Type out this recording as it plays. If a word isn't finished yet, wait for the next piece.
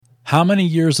How many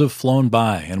years have flown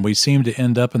by, and we seem to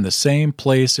end up in the same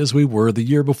place as we were the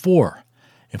year before?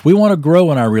 If we want to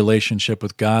grow in our relationship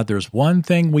with God, there's one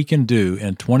thing we can do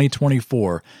in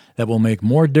 2024 that will make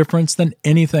more difference than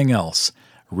anything else.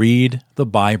 Read the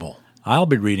Bible. I'll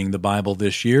be reading the Bible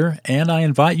this year, and I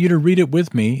invite you to read it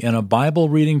with me in a Bible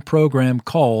reading program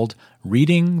called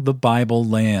Reading the Bible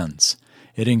Lands.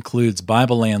 It includes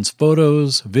Bible Lands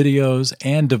photos, videos,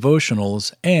 and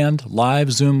devotionals, and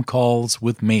live Zoom calls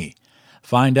with me.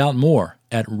 Find out more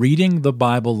at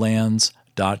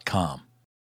readingthebiblelands.com.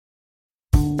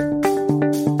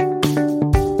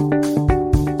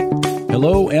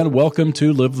 Hello and welcome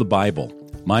to Live the Bible.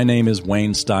 My name is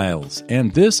Wayne Stiles,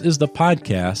 and this is the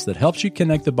podcast that helps you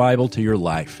connect the Bible to your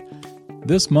life.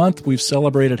 This month, we've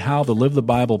celebrated how the Live the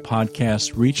Bible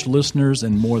podcast reached listeners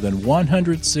in more than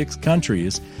 106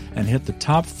 countries and hit the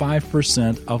top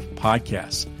 5% of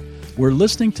podcasts. We're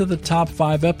listening to the top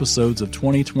 5 episodes of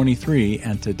 2023,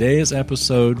 and today's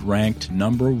episode ranked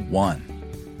number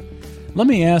 1. Let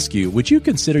me ask you, would you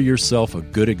consider yourself a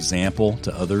good example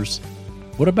to others?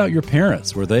 What about your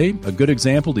parents? Were they a good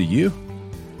example to you?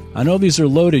 I know these are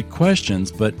loaded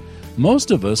questions, but most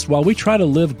of us, while we try to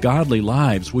live godly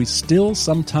lives, we still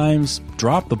sometimes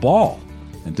drop the ball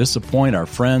and disappoint our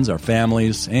friends, our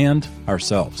families, and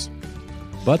ourselves.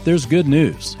 But there's good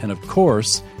news, and of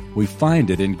course, we find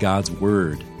it in God's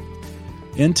Word.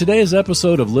 In today's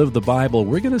episode of Live the Bible,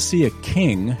 we're going to see a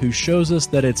king who shows us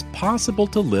that it's possible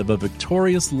to live a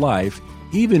victorious life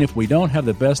even if we don't have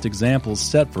the best examples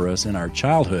set for us in our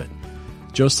childhood.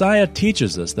 Josiah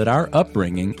teaches us that our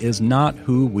upbringing is not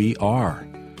who we are.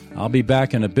 I'll be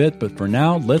back in a bit, but for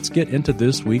now, let's get into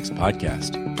this week's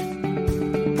podcast.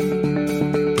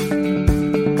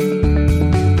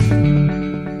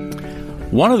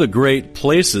 One of the great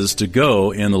places to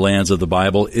go in the lands of the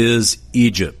Bible is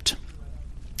Egypt.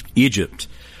 Egypt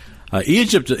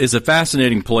is a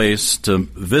fascinating place to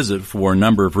visit for a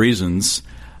number of reasons.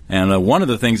 And one of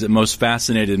the things that most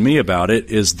fascinated me about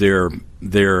it is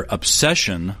their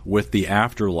obsession with the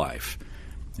afterlife.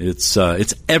 It's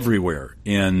everywhere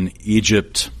in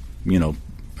Egypt,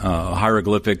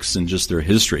 hieroglyphics and just their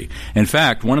history. In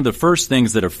fact, one of the first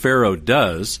things that a pharaoh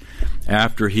does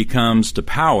after he comes to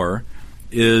power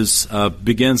is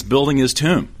begins building his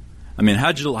tomb. I mean,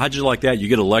 how'd you like that? You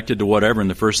get elected to whatever, and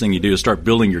the first thing you do is start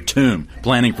building your tomb,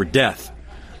 planning for death.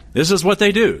 This is what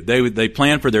they do. They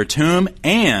plan for their tomb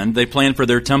and they plan for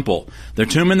their temple. Their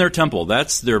tomb and their temple,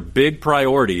 that's their big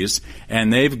priorities,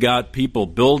 and they've got people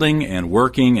building and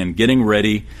working and getting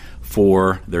ready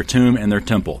for their tomb and their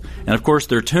temple. And of course,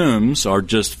 their tombs are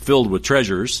just filled with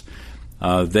treasures.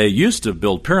 They used to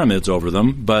build pyramids over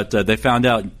them, but they found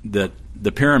out that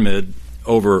the pyramid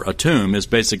over a tomb is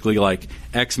basically like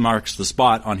X marks the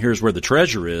spot on here's where the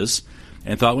treasure is,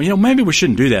 and thought, well, maybe we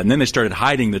shouldn't do that. And then they started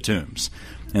hiding the tombs.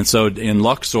 And so in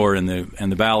Luxor and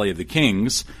the Valley of the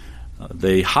Kings,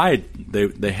 they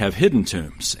have hidden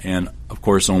tombs. And of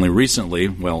course, only recently,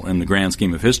 well, in the grand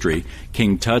scheme of history,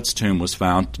 King Tut's tomb was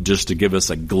found just to give us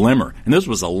a glimmer. And this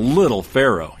was a little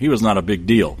pharaoh. He was not a big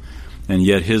deal. And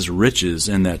yet his riches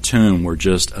in that tomb were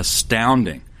just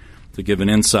astounding to give an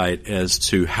insight as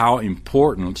to how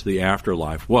important the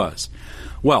afterlife was.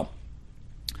 Well,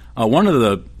 one of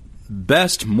the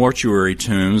best mortuary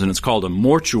tombs, and it's called a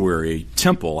mortuary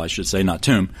temple, I should say, not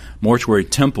tomb, mortuary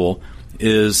temple,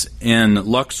 is in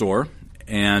Luxor,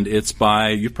 and it's by,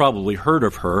 you've probably heard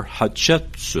of her,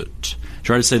 Hatshepsut.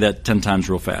 Try to say that 10 times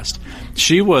real fast.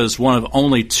 She was one of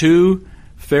only 2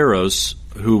 pharaohs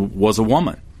who was a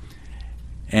woman.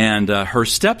 And her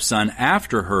stepson,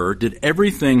 after her, did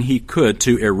everything he could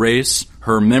to erase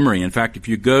her memory. In fact, if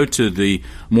you go to the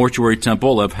mortuary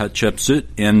temple of Hatshepsut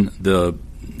in the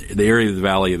area of the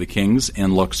Valley of the Kings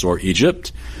in Luxor,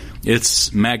 Egypt,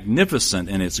 it's magnificent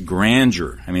in its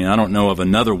grandeur. I mean, I don't know of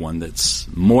another one that's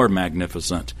more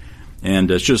magnificent. And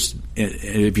it's just,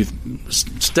 if you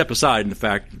step aside the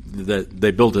fact that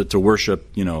they built it to worship,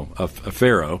 a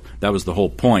pharaoh, that was the whole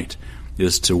point,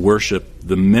 is to worship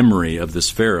the memory of this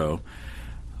pharaoh.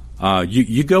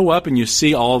 You go up and you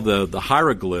see all the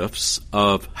hieroglyphs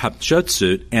of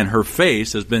Hatshepsut, and her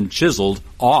face has been chiseled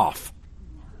off.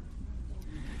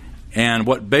 And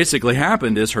what basically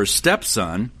happened is her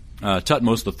stepson,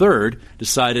 Thutmose III,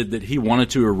 decided that he wanted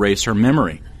to erase her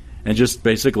memory and just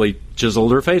basically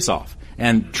chiseled her face off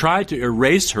and tried to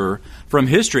erase her from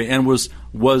history, and was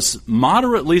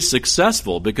moderately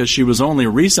successful because she was only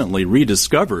recently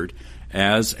rediscovered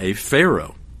as a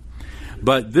pharaoh.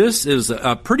 But this is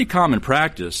a pretty common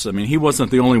practice. I mean, he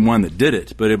wasn't the only one that did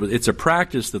it, but it's a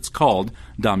practice that's called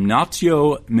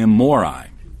damnatio memoriae.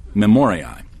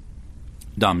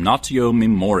 Damnatio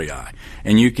memoriae.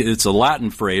 And it's a Latin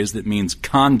phrase that means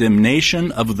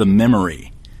condemnation of the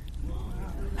memory.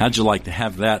 How'd you like to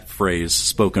have that phrase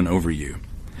spoken over you?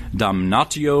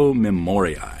 Damnatio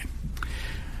memoriae.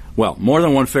 Well, more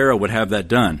than one Pharaoh would have that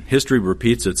done. History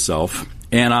repeats itself.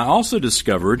 And I also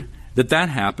discovered that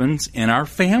happens in our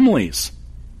families.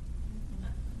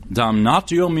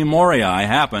 Damnatio memoriae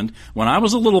happened when I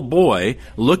was a little boy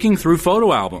looking through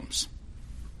photo albums.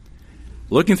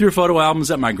 Looking through photo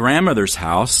albums at my grandmother's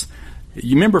house.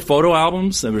 You remember photo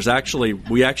albums?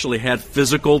 We actually had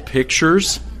physical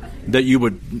pictures that you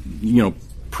would,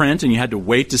 print, and you had to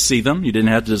wait to see them. You didn't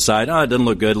have to decide, it doesn't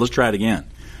look good, let's try it again.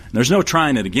 And there's no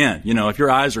trying it again. If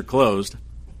your eyes are closed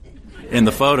in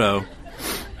the photo,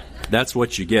 that's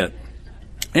what you get.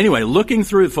 Anyway, looking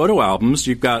through photo albums,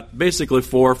 you've got basically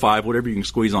 4 or 5, whatever you can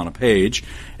squeeze on a page,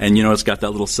 and it's got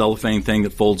that little cellophane thing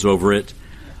that folds over it.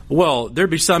 Well, there'd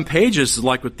be some pages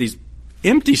like with these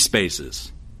empty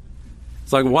spaces.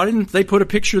 It's like, why didn't they put a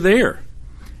picture there?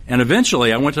 And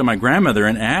eventually I went to my grandmother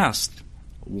and asked,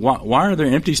 why are there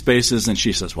empty spaces? And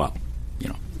she says, well,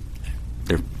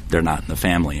 they're not in the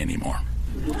family anymore.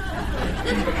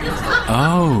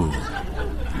 Oh.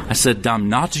 I said,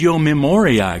 damnatio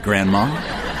memoriae,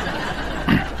 Grandma.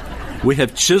 We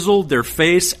have chiseled their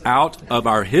face out of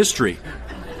our history.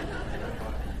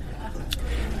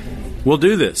 We'll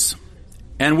do this.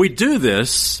 And we do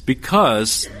this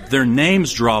because their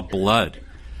names draw blood.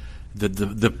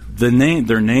 Their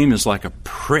name is like a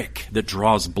prick that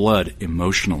draws blood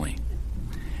emotionally.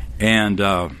 And,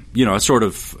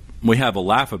 we have a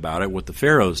laugh about it, what the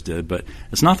pharaohs did, but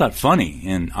it's not that funny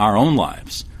in our own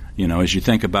lives. As you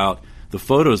think about the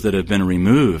photos that have been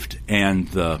removed and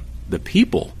the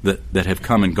people that have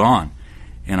come and gone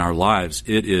in our lives,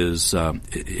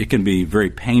 it can be very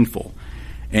painful.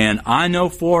 And I know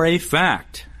for a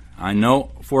fact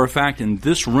in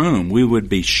this room we would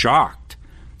be shocked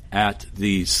at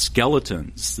the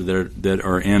skeletons that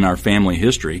are in our family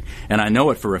history. And I know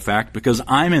it for a fact because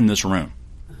I'm in this room.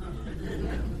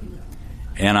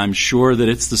 And I'm sure that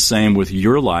it's the same with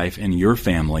your life and your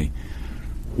family.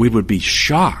 We would be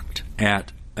shocked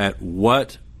at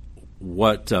what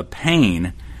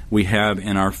pain we have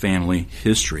in our family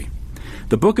history.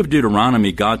 The book of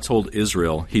Deuteronomy, God told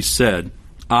Israel, He said,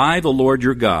 I, the Lord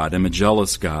your God, am a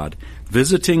jealous God,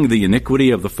 visiting the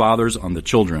iniquity of the fathers on the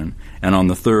children, and on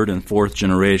the 3rd and 4th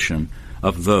generation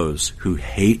of those who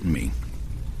hate me.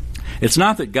 It's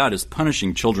not that God is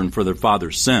punishing children for their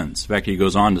father's sins. In fact, He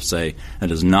goes on to say,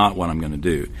 that is not what I'm going to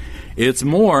do. It's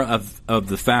more of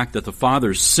the fact that the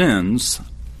father's sins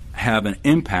have an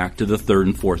impact to the 3rd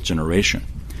and 4th generation.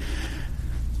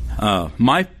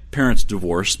 My parents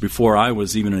divorced before I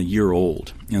was even a year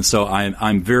old, and so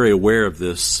I'm very aware of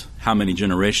this, how many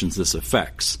generations this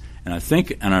affects. And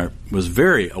I was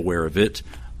very aware of it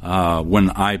when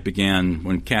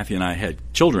Kathy and I had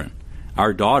children.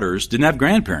 Our daughters didn't have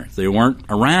grandparents; they weren't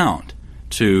around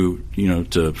to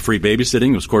free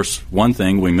babysitting was, of course, one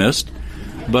thing we missed.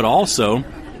 But also,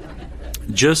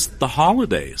 just the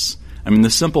holidays. I mean,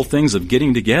 the simple things of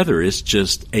getting together is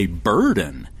just a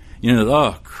burden.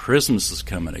 Christmas is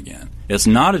coming again. It's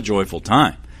not a joyful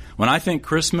time. When I think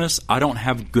Christmas, I don't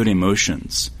have good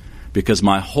emotions because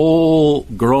my whole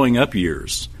growing up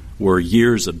years were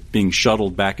years of being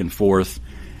shuttled back and forth,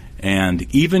 and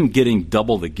even getting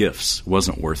double the gifts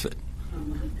wasn't worth it.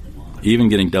 Even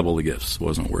getting double the gifts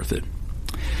wasn't worth it.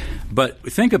 But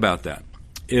think about that.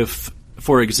 If,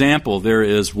 for example, there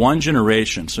is one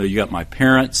generation, so you got my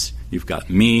parents, you've got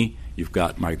me, you've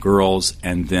got my girls,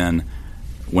 and then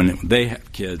when they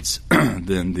have kids,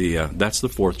 then that's the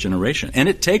 4th generation. And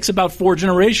it takes about 4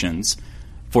 generations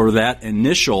for that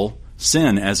initial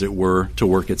sin, as it were, to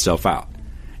work itself out.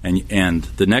 And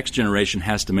the next generation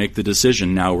has to make the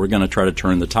decision, now we're going to try to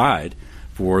turn the tide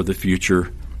for the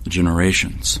future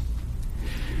generations.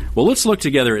 Well, let's look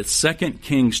together at 2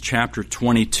 Kings chapter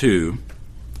 22.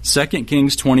 2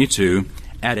 Kings 22,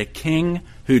 at a king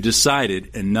who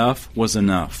decided enough was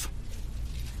enough.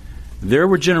 There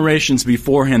were generations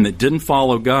before him that didn't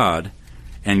follow God,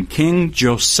 and King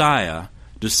Josiah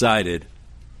decided,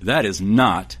 that is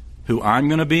not who I'm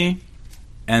going to be,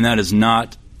 and that is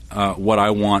not what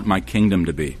I want my kingdom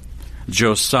to be.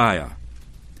 Josiah.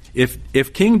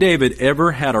 If King David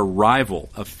ever had a rival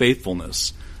of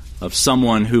faithfulness, of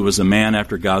someone who was a man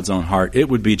after God's own heart, it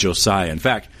would be Josiah. In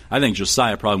fact, I think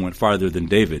Josiah probably went farther than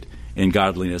David in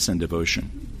godliness and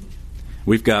devotion.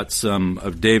 We've got some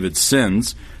of David's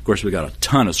sins. Of course, we've got a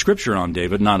ton of scripture on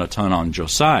David, not a ton on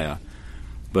Josiah.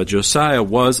 But Josiah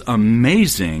was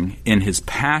amazing in his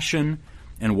passion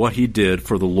and what he did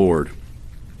for the Lord.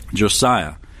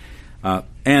 Josiah.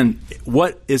 And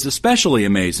what is especially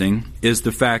amazing is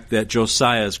the fact that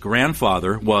Josiah's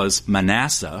grandfather was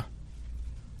Manasseh.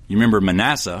 You remember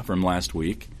Manasseh from last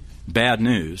week? Bad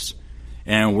news.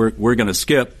 And we're going to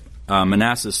skip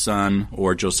Manasseh's son,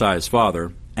 or Josiah's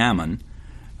father, Ammon.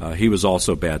 He was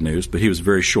also bad news, but he was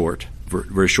very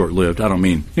short-lived. I don't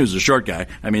mean he was a short guy.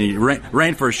 I mean, he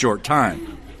reigned for a short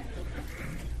time.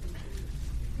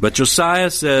 But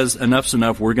Josiah says, enough's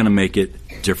enough, we're going to make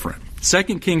it different.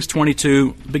 2 Kings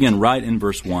 22, begin right in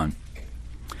verse 1.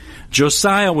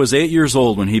 Josiah was 8 years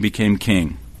old when he became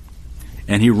king,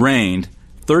 and he reigned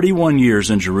 31 years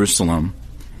in Jerusalem,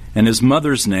 and his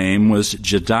mother's name was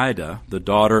Jedidah, the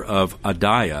daughter of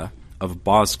Adiah of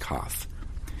Bozkath.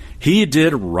 He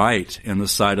did right in the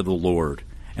sight of the Lord,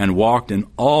 and walked in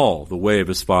all the way of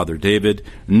his father David,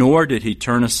 nor did he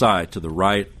turn aside to the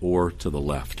right or to the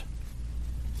left.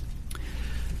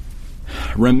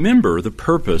 Remember the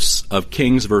purpose of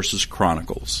Kings versus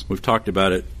Chronicles. We've talked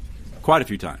about it quite a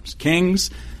few times. Kings,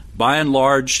 by and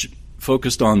large,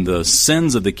 focused on the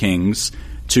sins of the kings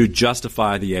to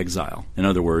justify the exile. In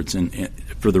other words,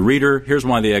 for the reader, here's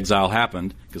why the exile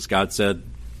happened, because God said,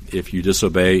 if you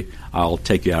disobey, I'll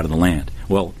take you out of the land.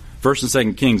 Well, 1st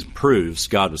and 2nd Kings proves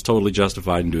God was totally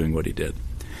justified in doing what he did.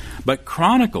 But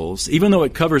Chronicles, even though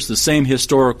it covers the same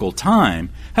historical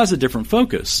time, has a different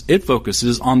focus. It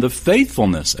focuses on the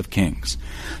faithfulness of kings.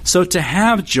 So to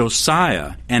have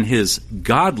Josiah and his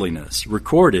godliness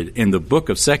recorded in the book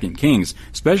of 2 Kings,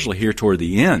 especially here toward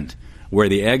the end, where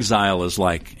the exile is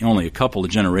like only a couple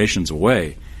of generations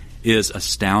away, is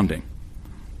astounding.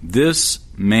 This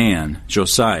man,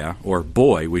 Josiah, or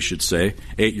boy, we should say,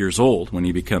 8 years old when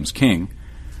he becomes king,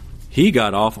 he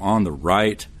got off on the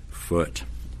right foot.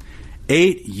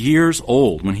 8 years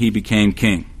old when he became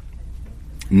king.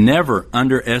 Never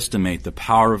underestimate the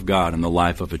power of God in the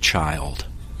life of a child.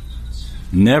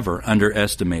 Never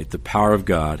underestimate the power of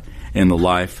God in the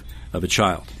life of a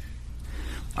child.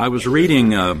 I was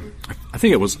reading, I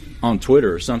think it was on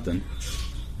Twitter or something.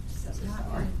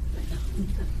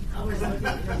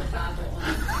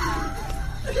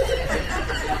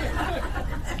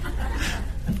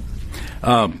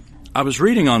 I was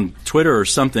reading on Twitter or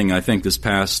something, I think, this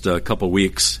past couple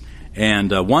weeks,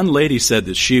 and one lady said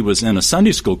that she was in a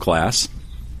Sunday school class,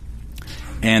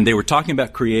 and they were talking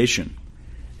about creation.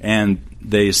 And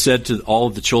they said to all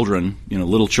of the children,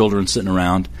 little children sitting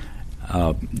around,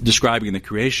 describing the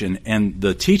creation, and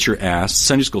the teacher asked,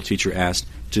 Sunday school teacher asked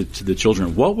to the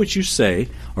children, what would you say,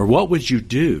 or what would you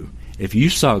do if you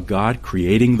saw God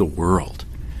creating the world?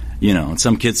 And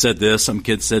some kids said this, some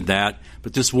kids said that,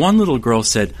 but this one little girl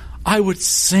said, I would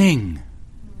sing.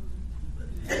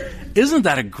 Isn't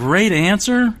that a great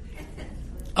answer?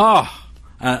 And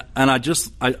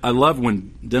I love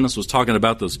when Dennis was talking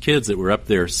about those kids that were up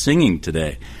there singing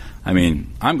today. I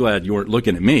mean, I'm glad you weren't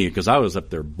looking at me, because I was up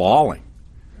there bawling.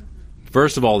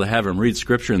 First of all, to have them read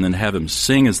Scripture and then have them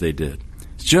sing as they did.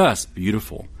 It's just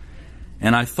beautiful.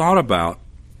 And I thought about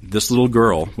this little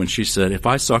girl when she said, if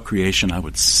I saw creation, I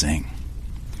would sing.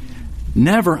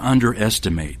 Never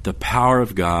underestimate the power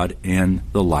of God in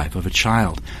the life of a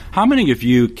child. How many of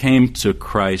you came to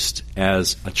Christ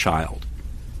as a child?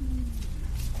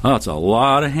 Oh, it's a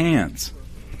lot of hands.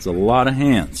 It's a lot of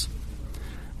hands.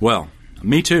 Well,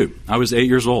 me too. I was 8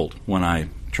 years old when I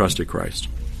trusted Christ.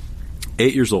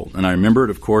 8 years old. And I remember it,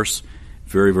 of course,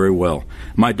 very, very well.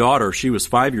 My daughter, she was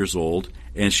 5 years old,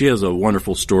 and she has a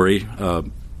wonderful story.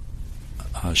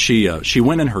 She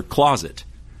went in her closet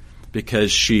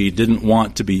because she didn't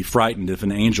want to be frightened if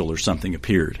an angel or something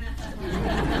appeared.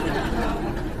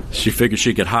 She figured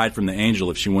she could hide from the angel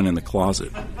if she went in the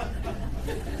closet.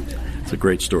 It's a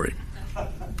great story.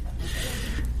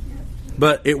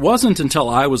 But it wasn't until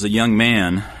I was a young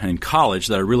man in college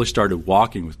that I really started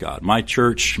walking with God. My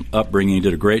church upbringing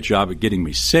did a great job at getting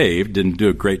me saved, didn't do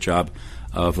a great job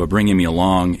of bringing me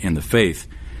along in the faith.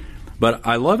 But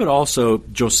I love it also,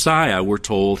 Josiah, we're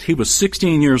told, he was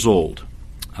 16 years old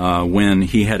when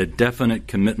he had a definite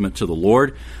commitment to the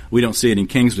Lord. We don't see it in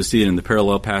Kings, we see it in the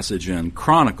parallel passage in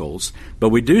Chronicles. But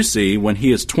we do see when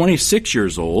he is 26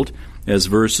 years old, as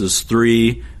verses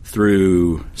 3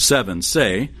 through 7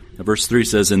 say. Verse 3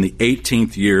 says, in the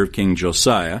 18th year of King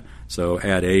Josiah, so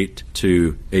add 8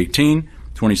 to 18,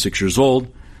 26 years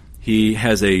old, he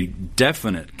has a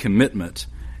definite commitment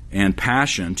and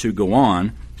passion to go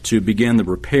on to begin the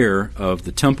repair of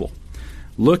the temple.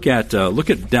 Look at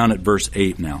down at verse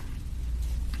 8 now.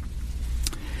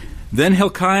 Then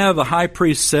Hilkiah the high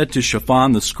priest said to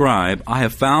Shaphan the scribe, I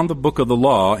have found the book of the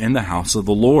law in the house of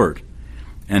the Lord.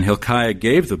 And Hilkiah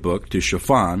gave the book to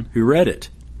Shaphan, who read it.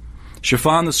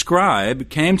 Shaphan the scribe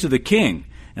came to the king,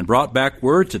 and brought back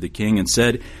word to the king and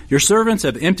said, "Your servants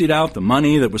have emptied out the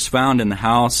money that was found in the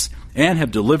house and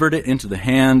have delivered it into the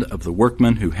hand of the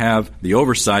workmen who have the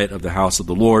oversight of the house of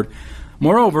the Lord."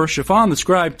 Moreover, Shaphan the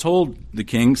scribe told the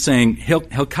king, saying,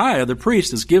 "Hilkiah the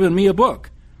priest has given me a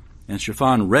book." And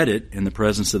Shaphan read it in the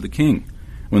presence of the king.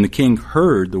 When the king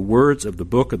heard the words of the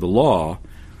book of the law,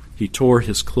 he tore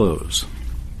his clothes.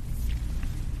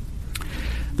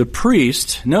 The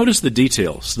priest, notice the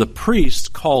details. The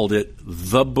priest called it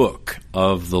the book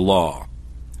of the law.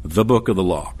 The book of the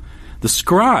law. The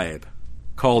scribe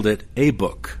called it a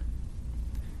book.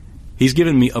 He's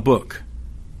given me a book.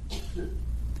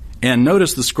 And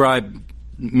notice the scribe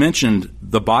mentioned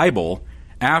the Bible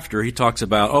after he talks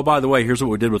about, oh, by the way, here's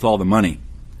what we did with all the money.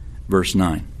 Verse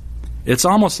 9. It's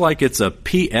almost like it's a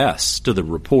P.S. to the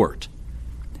report.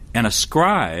 And a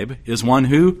scribe is one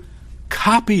who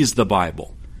copies the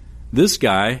Bible. This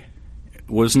guy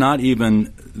was not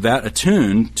even that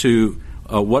attuned to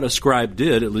what a scribe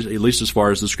did, at least as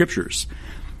far as the Scriptures.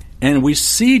 And we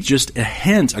see just a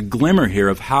hint, a glimmer here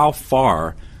of how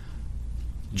far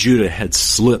Judah had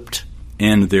slipped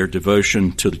in their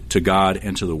devotion to God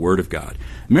and to the Word of God.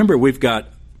 Remember, we've got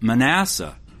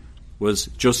Manasseh, was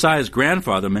Josiah's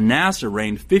grandfather. Manasseh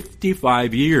reigned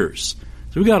 55 years.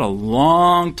 So we've got a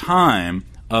long time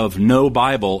of no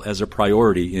Bible as a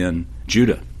priority in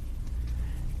Judah.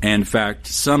 And in fact,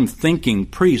 some thinking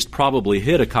priest probably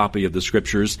hid a copy of the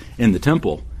Scriptures in the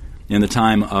temple in the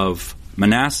time of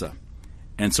Manasseh.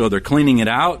 And so they're cleaning it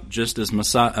out, just as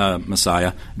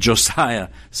Josiah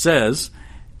says,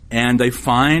 and they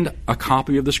find a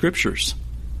copy of the Scriptures.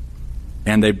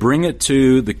 And they bring it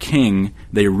to the king,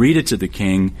 they read it to the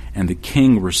king, and the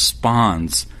king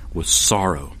responds with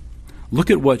sorrow. Look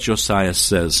at what Josiah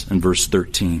says in verse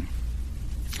 13.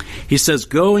 He says,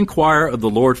 "Go inquire of the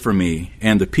Lord for me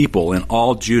and the people and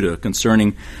all Judah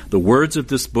concerning the words of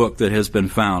this book that has been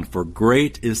found. For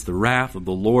great is the wrath of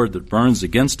the Lord that burns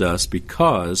against us,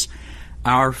 because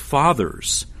our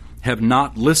fathers have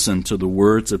not listened to the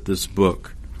words of this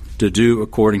book to do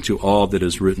according to all that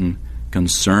is written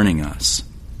concerning us."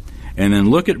 And then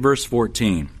look at verse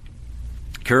 14.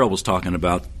 Carol was talking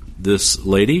about this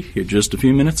lady here just a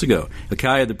few minutes ago.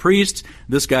 Hilkiah the priest,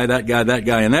 this guy, that guy, that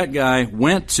guy, and that guy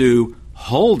went to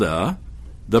Huldah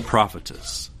the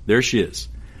prophetess. There she is.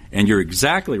 And you're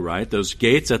exactly right. Those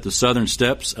gates at the southern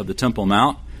steps of the Temple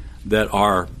Mount that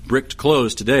are bricked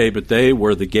closed today, but they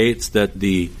were the gates that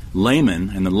the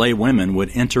laymen and the lay women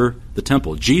would enter the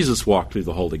temple. Jesus walked through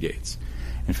the Huldah gates.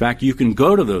 In fact, you can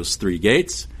go to those three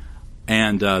gates,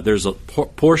 and there's a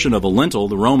portion of a lintel.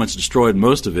 The Romans destroyed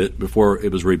most of it before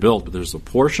it was rebuilt, but there's a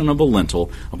portion of a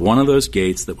lintel of one of those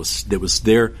gates that was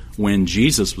there when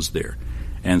Jesus was there.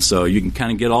 And so you can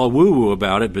kind of get all woo-woo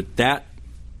about it, but that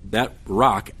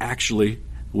rock actually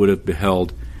would have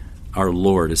beheld our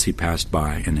Lord as he passed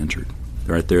by and entered,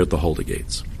 right there at the Huldah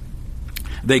gates.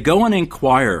 They go and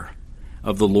inquire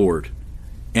of the Lord,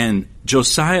 and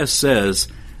Josiah says,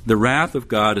 the wrath of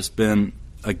God has been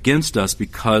against us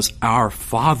because our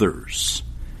fathers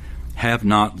have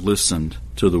not listened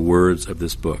to the words of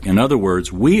this book. In other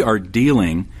words, we are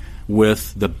dealing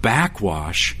with the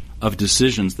backwash of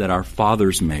decisions that our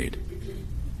fathers made.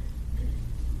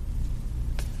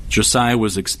 Josiah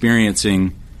was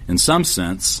experiencing, in some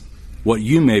sense, what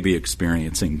you may be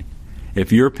experiencing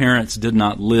if your parents did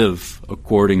not live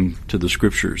according to the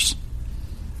Scriptures.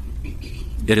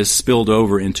 It has spilled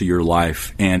over into your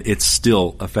life, and it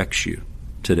still affects you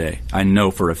today. I know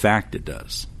for a fact it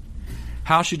does.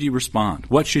 How should you respond?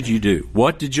 What should you do?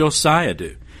 What did Josiah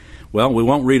do? Well, we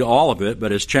won't read all of it,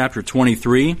 but it's chapter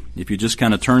 23. If you just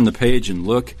kind of turn the page and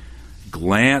look,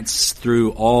 glance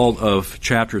through all of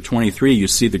chapter 23, you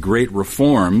see the great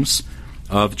reforms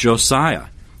of Josiah.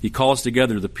 He calls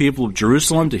together the people of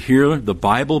Jerusalem to hear the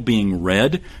Bible being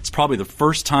read. It's probably the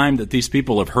first time that these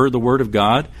people have heard the Word of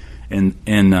God in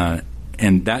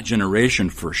that generation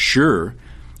for sure.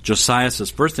 Josiah says,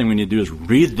 first thing we need to do is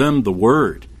read them the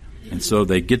Word. And so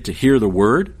they get to hear the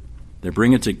Word. They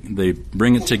bring it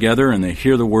together and they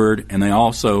hear the Word, and they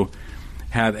also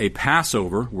have a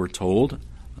Passover, we're told,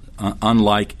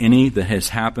 unlike any that has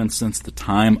happened since the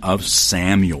time of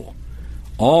Samuel,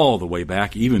 all the way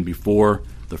back even before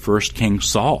the first King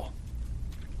Saul.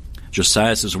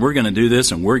 Josiah says, we're going to do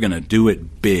this, and we're going to do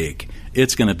it big.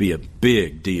 It's going to be a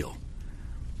big deal.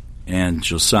 And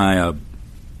Josiah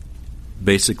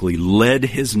basically led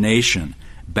his nation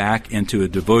back into a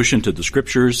devotion to the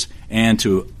Scriptures and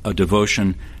to a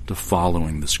devotion to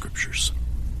following the Scriptures.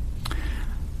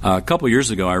 A couple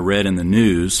years ago, I read in the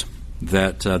news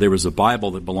that there was a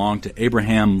Bible that belonged to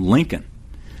Abraham Lincoln.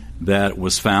 that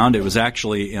was found. It was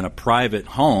actually in a private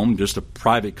home, just a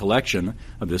private collection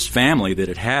of this family that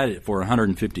had had it for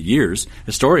 150 years.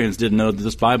 Historians didn't know that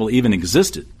this Bible even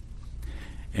existed.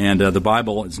 And the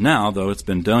Bible is now, though it's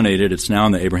been donated, it's now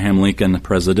in the Abraham Lincoln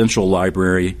Presidential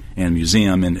Library and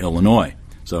Museum in Illinois.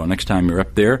 So next time you're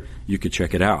up there, you could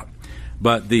check it out.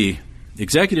 But the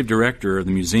executive director of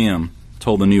the museum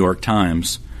told the New York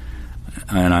Times,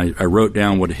 and I wrote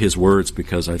down what his words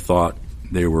because I thought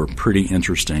they were pretty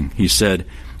interesting. He said,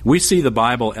 "We see the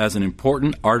Bible as an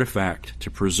important artifact to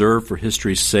preserve for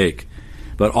history's sake,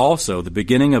 but also the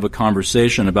beginning of a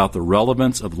conversation about the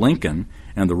relevance of Lincoln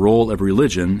and the role of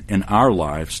religion in our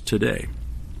lives today."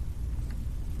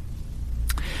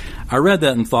 I read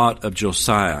that and thought of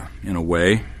Josiah in a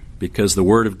way, because the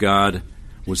Word of God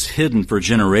was hidden for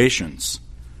generations,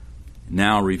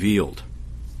 now revealed.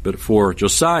 But for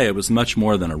Josiah, it was much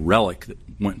more than a relic that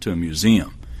went to a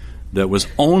museum that was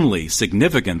only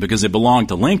significant because it belonged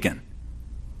to Lincoln.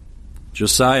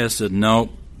 Josiah said, no,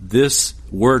 this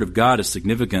Word of God is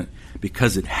significant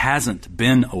because it hasn't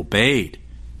been obeyed.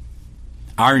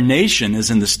 Our nation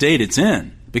is in the state it's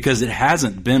in because it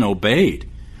hasn't been obeyed.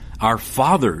 Our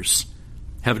fathers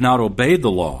have not obeyed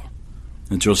the law.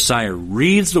 And Josiah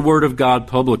reads the Word of God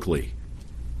publicly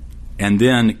and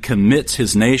then commits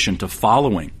his nation to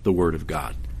following the Word of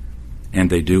God. And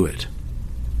they do it.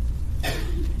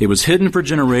 It was hidden for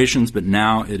generations, but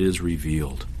now it is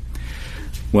revealed.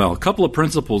 Well, a couple of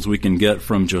principles we can get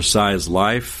from Josiah's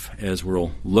life as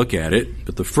we'll look at it.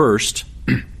 But the first,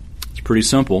 it's pretty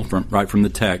simple, right from the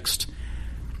text,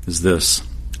 is this.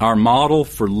 Our model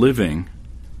for living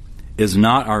is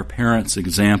not our parents'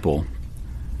 example,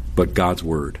 but God's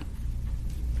Word.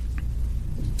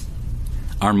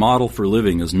 Our model for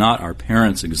living is not our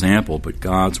parents' example, but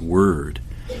God's Word.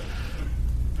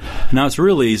 Now, it's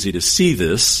really easy to see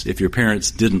this if your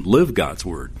parents didn't live God's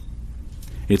Word.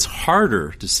 It's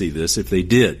harder to see this if they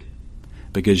did,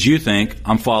 because you think,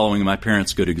 I'm following my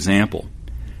parents' good example.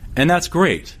 And that's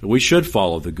great. We should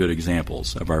follow the good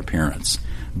examples of our parents.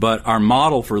 But our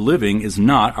model for living is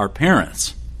not our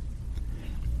parents.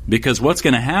 Because what's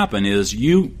going to happen is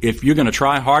if you're going to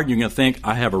try hard, you're going to think,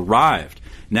 I have arrived.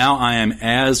 Now I am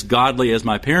as godly as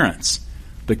my parents.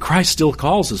 But Christ still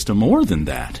calls us to more than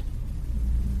that.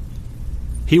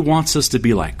 He wants us to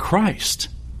be like Christ,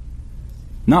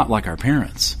 not like our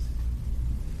parents.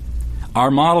 Our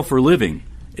model for living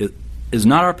is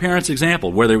not our parents'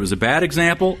 example. Whether it was a bad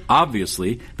example,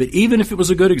 obviously, but even if it was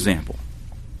a good example.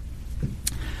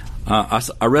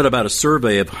 I read about a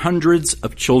survey of hundreds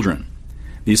of children.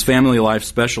 These family life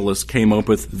specialists came up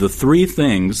with the 3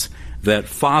 things that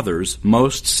fathers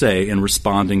most say in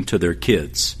responding to their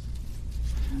kids.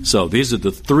 So these are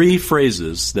the 3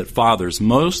 phrases that fathers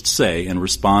most say in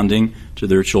responding to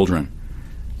their children.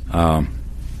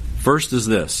 First is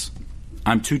this: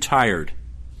 I'm too tired.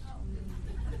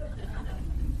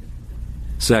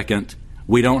 Second,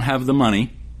 we don't have the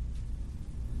money.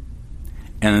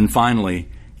 And then finally,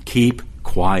 keep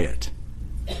quiet.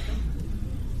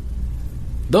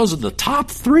 Those are the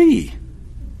top 3.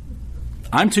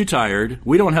 I'm too tired.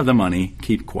 We don't have the money.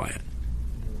 Keep quiet.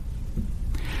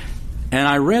 And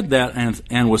I read that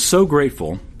and was so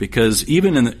grateful, because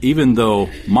even though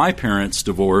my parents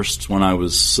divorced when I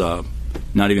was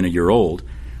not even a year old,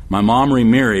 my mom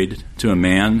remarried to a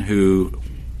man who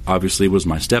obviously was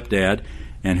my stepdad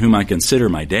and whom I consider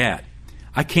my dad.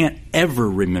 I can't ever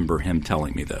remember him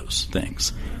telling me those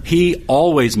things. He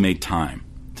always made time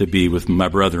to be with my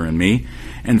brother and me.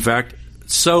 In fact,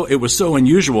 it was so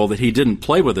unusual that he didn't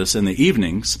play with us in the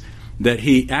evenings that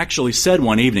he actually said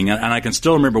one evening, and I can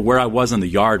still remember where I was in the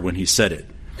yard when he said it.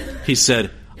 He said,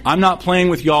 I'm not playing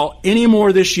with y'all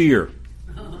anymore this year.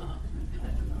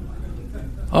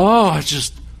 Oh,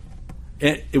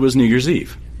 it was New Year's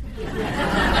Eve.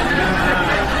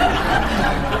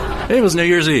 It was New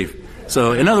Year's Eve.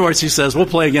 So, in other words, he says, we'll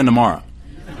play again tomorrow.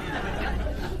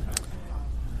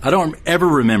 I don't ever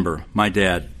remember my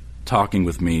dad talking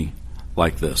with me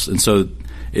like this. And so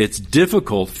it's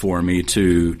difficult for me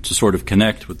to sort of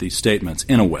connect with these statements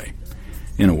in a way.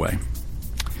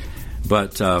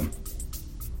 But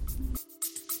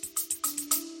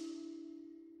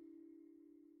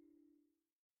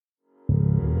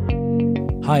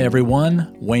Hi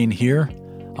everyone, Wayne here.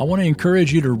 I want to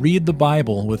encourage you to read the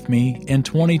Bible with me in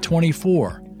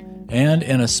 2024 and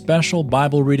in a special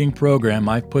Bible reading program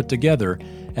I've put together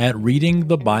at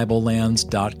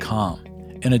readingthebiblelands.com.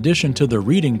 In addition to the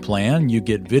reading plan, you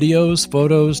get videos,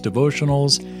 photos,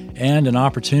 devotionals, and an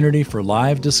opportunity for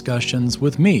live discussions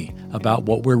with me about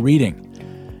what we're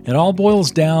reading. It all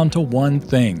boils down to one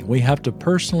thing. We have to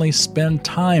personally spend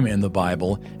time in the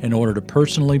Bible in order to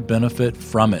personally benefit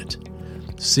from it.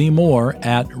 See more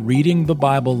at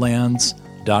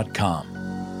readingthebiblelens.com.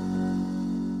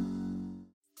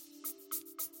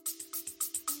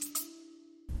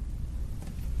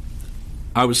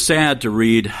 I was sad to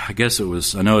read, I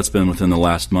know it's been within the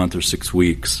last month or 6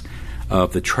 weeks,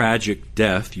 of the tragic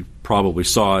death, you probably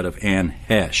saw it, of Anne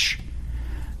Heche,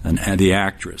 the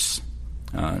actress.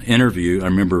 Interview, I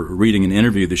remember reading an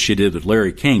interview that she did with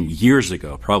Larry King years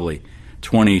ago, probably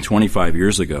 20, 25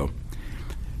 years ago.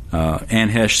 Anne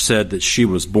Heche said that she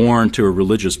was born to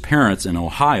religious parents in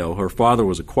Ohio. Her father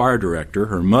was a choir director.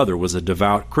 Her mother was a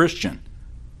devout Christian.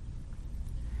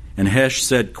 And Heche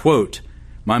said, quote,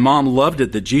 "My mom loved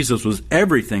it that Jesus was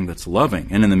everything that's loving,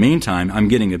 and in the meantime, I'm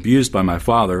getting abused by my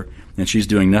father, and she's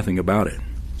doing nothing about it."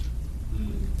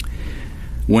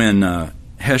 When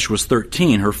Heche was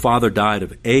 13, her father died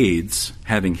of AIDS,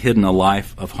 having hidden a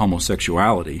life of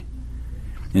homosexuality.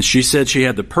 And she said she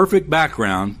had the perfect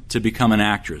background to become an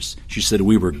actress. She said,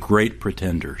 "We were great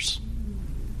pretenders."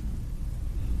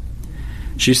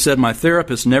 She said, "My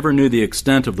therapist never knew the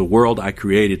extent of the world I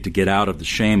created to get out of the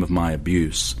shame of my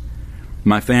abuse.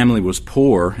 My family was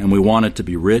poor, and we wanted to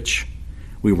be rich.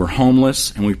 We were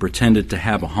homeless, and we pretended to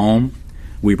have a home.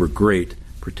 We were great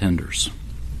pretenders."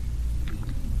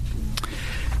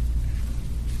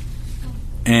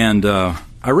 And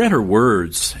I read her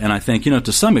words, and I think,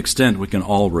 to some extent we can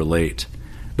all relate.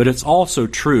 But it's also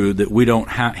true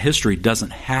that history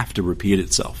doesn't have to repeat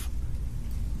itself.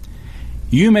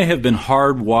 You may have been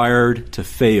hardwired to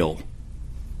fail.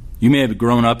 You may have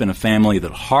grown up in a family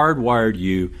that hardwired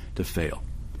you to fail.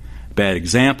 Bad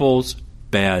examples,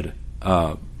 no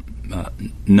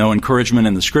encouragement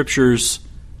in the Scriptures.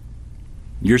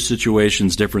 Your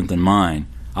situation's different than mine.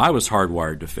 I was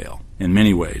hardwired to fail in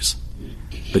many ways.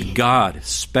 But God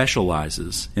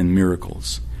specializes in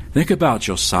miracles. Think about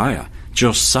Josiah.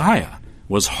 Josiah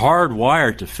was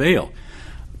hardwired to fail.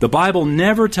 The Bible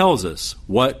never tells us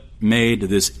what made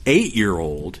this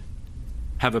 8-year-old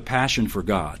have a passion for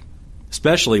God,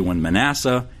 especially when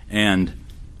Manasseh and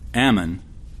Ammon,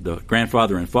 the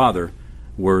grandfather and father,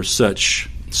 were such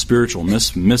spiritual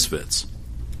misfits.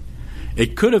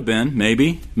 It could have been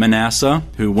maybe Manasseh,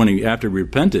 who, after he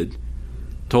repented,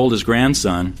 told his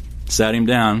grandson, sat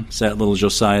little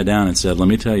Josiah down and said, "Let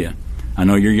me tell you, I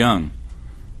know you're young,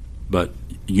 but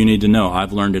you need to know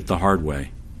I've learned it the hard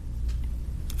way.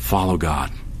 Follow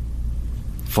God.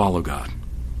 Follow God."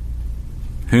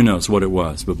 Who knows what it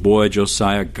was, but boy,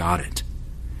 Josiah got it.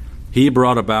 He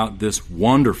brought about this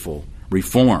wonderful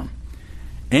reform,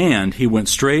 and he went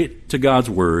straight to God's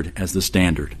Word as the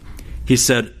standard. He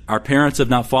said, our parents have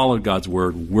not followed God's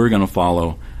Word, we're going to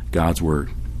follow God's Word.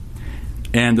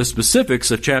 And the specifics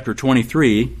of chapter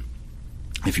 23,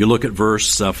 if you look at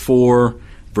verse 4,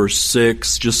 verse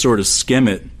 6, just sort of skim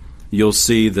it, you'll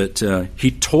see that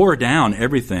he tore down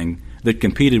everything that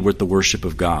competed with the worship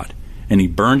of God. And he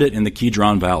burned it in the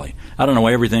Kidron Valley. I don't know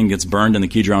why everything gets burned in the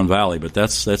Kidron Valley, but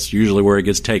that's usually where it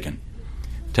gets taken.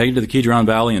 Take it to the Kidron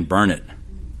Valley and burn it.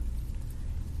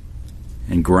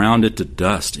 And ground it to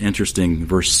dust. Interesting,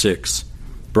 verse 6.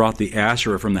 Brought the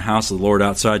Asherah from the house of the Lord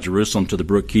outside Jerusalem to the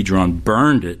brook Kidron,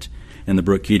 burned it in the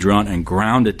brook Kidron, and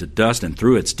ground it to dust, and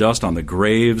threw its dust on the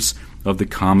graves of the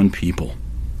common people.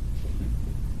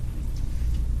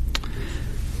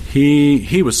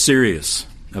 He was serious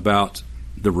about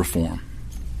the reform.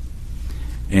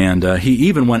 And he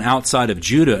even went outside of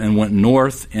Judah and went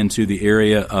north into the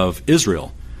area of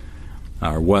Israel,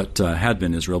 or what had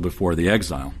been Israel before the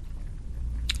exile,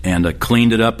 and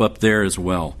cleaned it up there as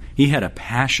well. He had a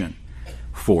passion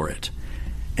for it.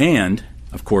 And,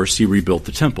 of course, he rebuilt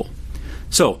the temple.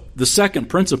 So, the second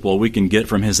principle we can get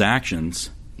from his actions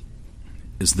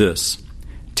is this: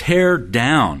 tear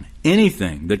down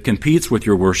anything that competes with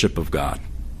your worship of God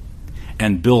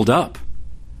and build up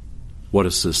what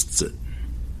assists it.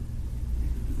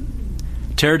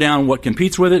 Tear down what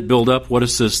competes with it, build up what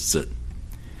assists it.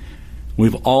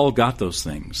 We've all got those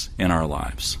things in our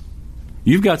lives.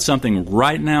 You've got something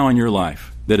right now in your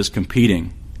life that is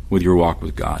competing with your walk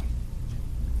with God.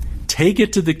 Take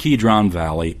it to the Kidron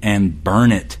Valley and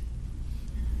burn it.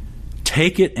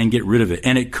 Take it and get rid of it.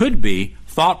 And it could be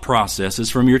thought processes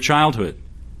from your childhood.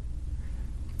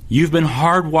 You've been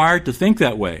hardwired to think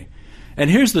that way. And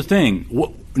here's the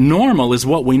thing. Normal is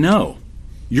what we know.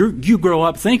 You grow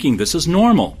up thinking this is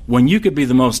normal when you could be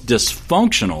the most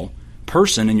dysfunctional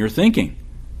person in your thinking.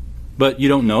 But you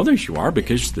don't know that you are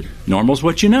because the normal is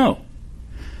what you know.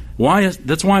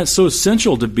 That's why it's so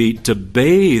essential to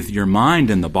bathe your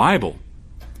mind in the Bible.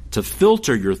 to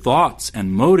filter your thoughts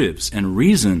and motives and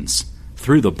reasons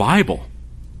through the Bible.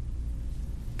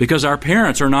 Because our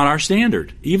parents are not our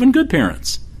standard, even good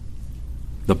parents.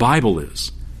 The Bible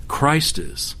is. Christ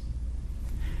is.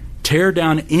 Tear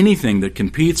down anything that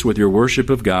competes with your worship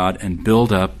of God and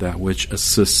build up that which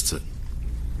assists it.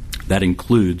 That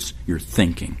includes your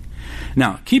thinking.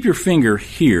 Now, keep your finger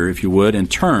here, if you would, and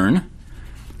turn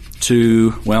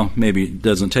to, well, maybe it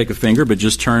doesn't take a finger, but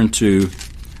just turn to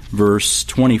verse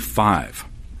 25.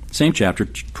 Same chapter,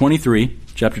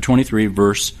 chapter 23,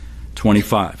 verse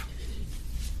 25.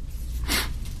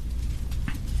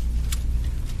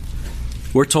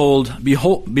 We're told,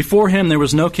 behold, before him there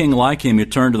was no king like him who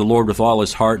turned to the Lord with all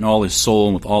his heart and all his soul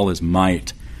and with all his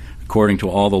might, according to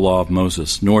all the law of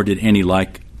Moses, nor did any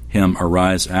like him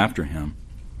arise after him.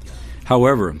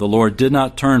 However, the Lord did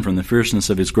not turn from the fierceness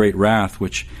of his great wrath,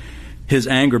 which his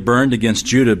anger burned against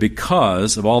Judah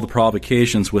because of all the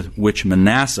provocations with which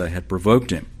Manasseh had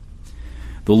provoked him.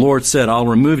 The Lord said, I'll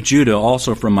remove Judah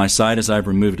also from my sight as I have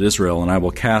removed Israel, and I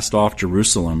will cast off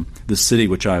Jerusalem, the city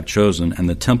which I have chosen, and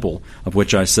the temple of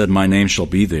which I said my name shall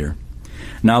be there.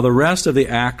 Now the rest of the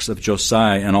acts of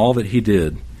Josiah and all that he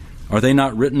did, are they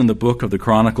not written in the book of the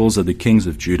Chronicles of the kings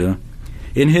of Judah?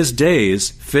 In his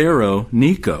days, Pharaoh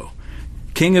Necho,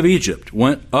 king of Egypt,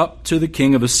 went up to the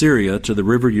king of Assyria to the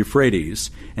river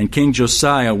Euphrates, and King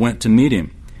Josiah went to meet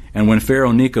him. And when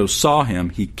Pharaoh Necho saw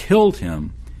him, he killed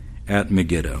him at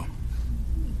Megiddo.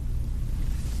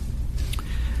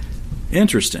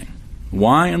 Interesting.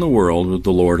 Why in the world would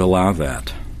the Lord allow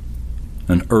that?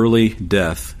 An early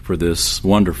death for this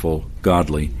wonderful,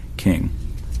 godly king.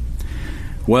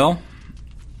 Well,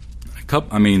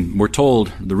 we're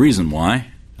told the reason why.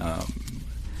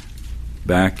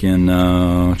 Back in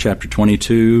chapter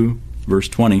 22, verse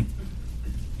 20.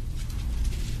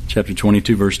 Chapter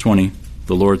 22, verse 20.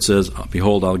 The Lord says,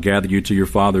 Behold, I'll gather you to your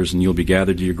fathers, and you'll be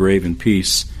gathered to your grave in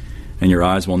peace, and your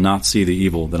eyes will not see the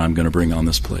evil that I'm going to bring on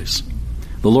this place.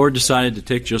 The Lord decided to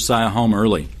take Josiah home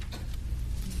early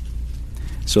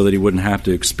so that he wouldn't have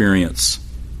to experience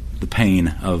the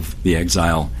pain of the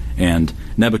exile and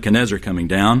Nebuchadnezzar coming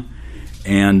down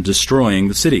and destroying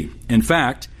the city. In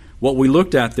fact, what we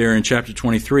looked at there in chapter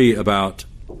 23 about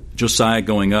Josiah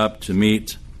going up to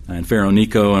meet and Pharaoh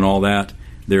Necho and all that,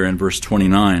 there in verse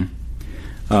 29,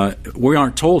 we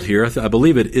aren't told here. I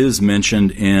believe it is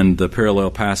mentioned in the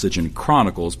parallel passage in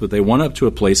Chronicles, but they went up to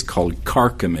a place called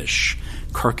Carchemish.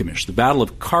 Carchemish. The Battle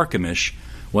of Carchemish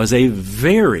was a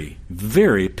very,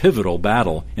 very pivotal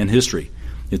battle in history.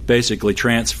 It basically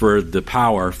transferred the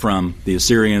power from the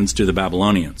Assyrians to the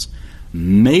Babylonians.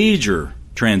 Major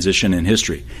transition in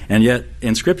history. And yet,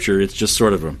 in Scripture, it's just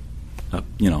sort of a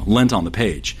lint on the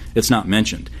page. It's not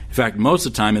mentioned. In fact, most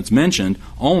of the time it's mentioned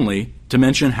only to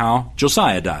mention how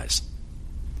Josiah dies.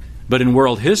 But in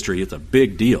world history, it's a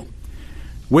big deal,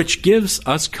 which gives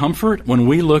us comfort when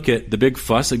we look at the big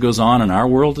fuss that goes on in our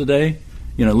world today.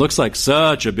 It looks like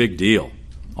such a big deal,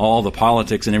 all the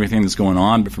politics and everything that's going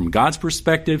on, but from God's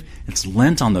perspective, it's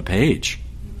lint on the page.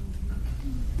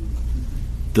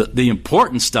 The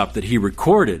important stuff that he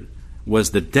recorded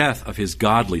was the death of his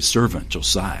godly servant,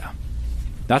 Josiah.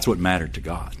 That's what mattered to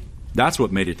God. That's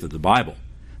what made it to the Bible.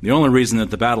 The only reason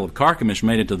that the Battle of Carchemish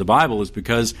made it to the Bible is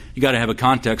because you got to have a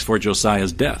context for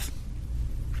Josiah's death.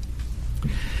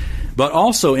 But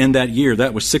also in that year,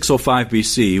 that was 605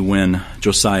 BC when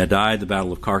Josiah died, the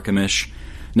Battle of Carchemish.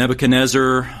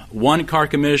 Nebuchadnezzar won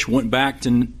Carchemish, went back to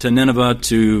Nineveh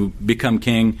to become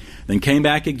king, then came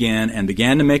back again and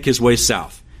began to make his way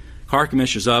south.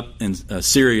 Carchemish is up in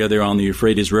Syria, there on the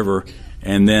Euphrates River,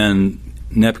 and then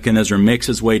Nebuchadnezzar makes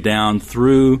his way down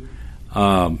through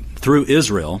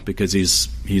Israel because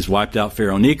he's wiped out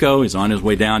Pharaoh Necho. He's on his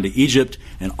way down to Egypt,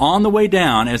 and on the way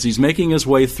down, as he's making his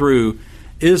way through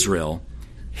Israel,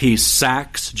 he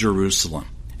sacks Jerusalem.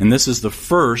 And this is the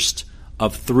first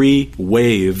of 3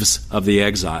 waves of the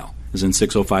exile. It was in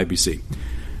 605 BC.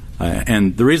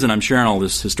 And the reason I'm sharing all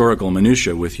this historical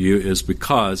minutia with you is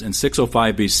because in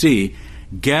 605 BC,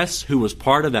 guess who was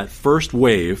part of that first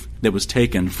wave that was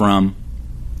taken from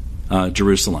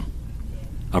Jerusalem?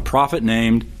 A prophet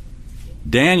named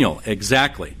Daniel,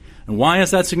 exactly. And why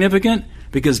is that significant?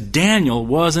 Because Daniel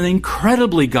was an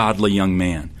incredibly godly young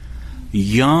man.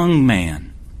 Young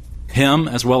man. Him,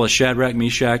 as well as Shadrach,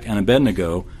 Meshach, and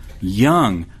Abednego,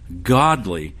 young,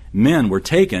 godly men were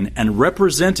taken and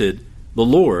represented the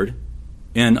Lord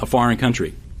in a foreign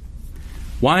country.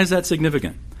 Why is that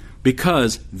significant?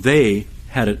 Because they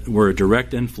were a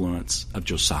direct influence of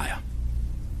Josiah.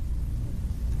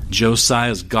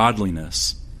 Josiah's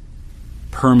godliness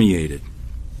permeated,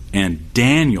 and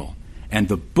Daniel, And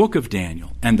the book of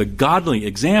Daniel and the godly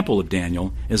example of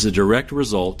Daniel is a direct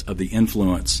result of the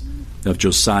influence of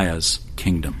Josiah's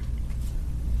kingdom.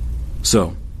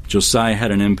 So, Josiah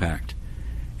had an impact,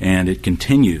 and it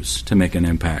continues to make an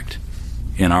impact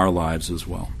in our lives as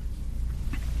well.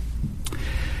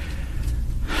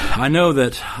 I know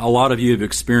that a lot of you have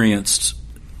experienced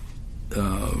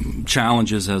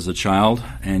challenges as a child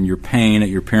and your pain at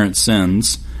your parents'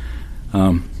 sins.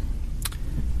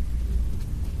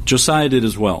 Josiah did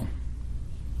as well.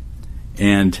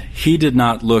 And he did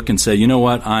not look and say, you know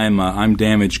what, I'm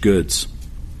damaged goods.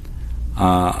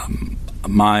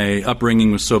 My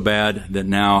upbringing was so bad that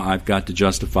now I've got to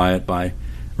justify it by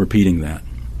repeating that.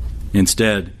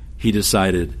 Instead, he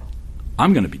decided,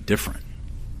 I'm going to be different.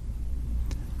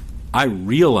 I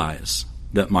realize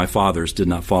that my fathers did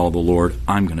not follow the Lord.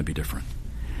 I'm going to be different.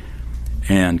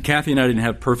 And Kathy and I didn't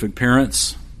have perfect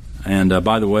parents. And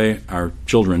by the way, our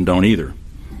children don't either.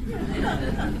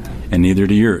 And neither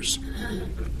do yours.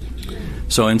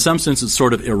 So in some sense, it's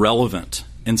sort of irrelevant.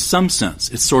 In some sense,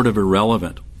 it's sort of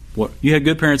irrelevant. What, you had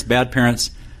good parents, bad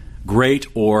parents, great,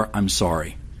 or I'm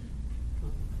sorry.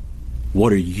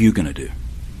 What are you going to do?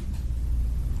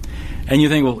 And you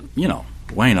think, well, you know,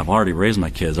 Wayne, I've already raised my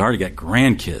kids. I already got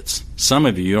grandkids. Some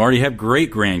of you already have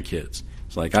great-grandkids.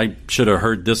 It's like, I should have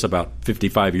heard this about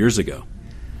 55 years ago.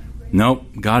 Nope,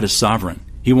 God is sovereign.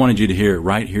 He wanted you to hear it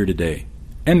right here today.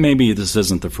 And maybe this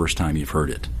isn't the first time you've heard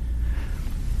it.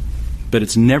 But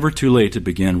it's never too late to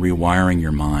begin rewiring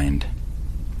your mind,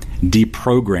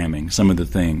 deprogramming some of the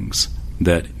things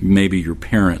that maybe your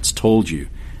parents told you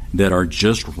that are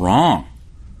just wrong,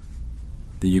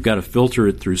 that you've got to filter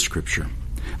it through Scripture.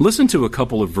 Listen to a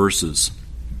couple of verses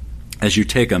as you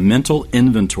take a mental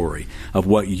inventory of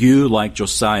what you, like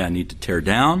Josiah, need to tear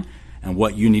down and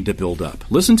what you need to build up.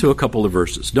 Listen to a couple of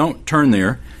verses. Don't turn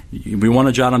there. If you want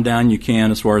to jot them down, you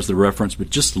can as far as the reference, but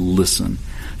just listen.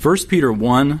 1 Peter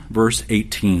 1, verse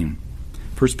 18.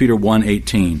 1 Peter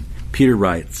 1:18. Peter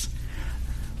writes,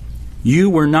 "You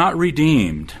were not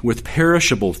redeemed with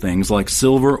perishable things like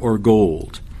silver or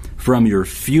gold from your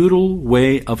futile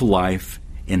way of life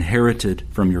inherited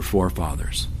from your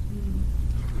forefathers,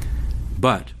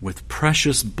 but with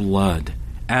precious blood,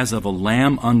 as of a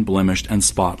lamb unblemished and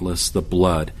spotless, the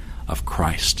blood of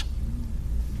Christ."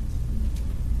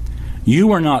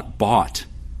 You are not bought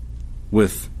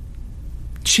with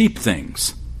cheap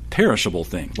things, perishable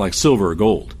things like silver or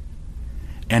gold.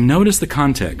 And notice the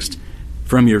context,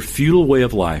 from your futile way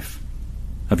of life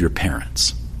of your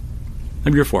parents,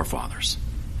 of your forefathers.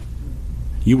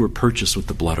 You were purchased with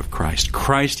the blood of Christ.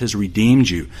 Christ has redeemed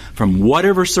you from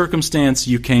whatever circumstance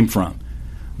you came from.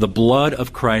 The blood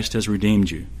of Christ has redeemed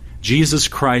you. Jesus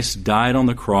Christ died on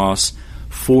the cross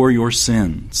for your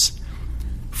sins,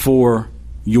 for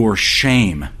your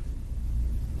shame.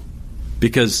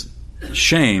 Because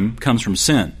shame comes from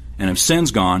sin. And if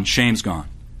sin's gone, shame's gone.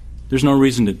 There's no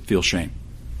reason to feel shame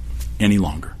any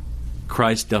longer.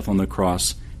 Christ's death on the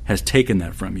cross has taken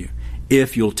that from you,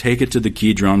 if you'll take it to the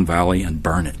Kidron Valley and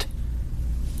burn it.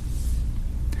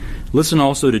 Listen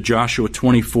also to Joshua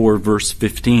 24, verse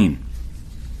 15.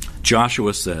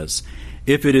 Joshua says,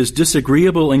 "If it is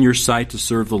disagreeable in your sight to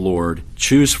serve the Lord,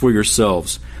 choose for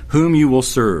yourselves whom you will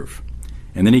serve."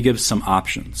 And then he gives some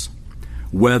options.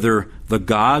 Whether the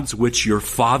gods which your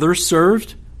fathers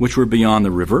served, which were beyond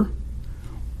the river,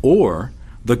 or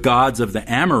the gods of the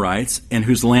Amorites in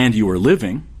whose land you are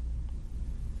living.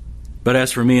 But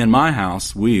as for me and my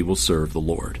house, we will serve the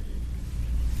Lord.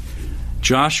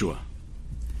 Joshua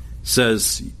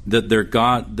says that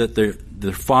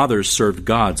their fathers served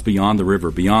gods beyond the river,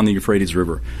 beyond the Euphrates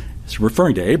River. It's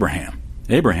referring to Abraham.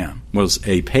 Abraham was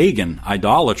a pagan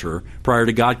idolater prior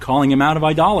to God calling him out of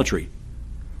idolatry.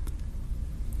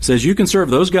 It says you can serve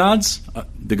those gods,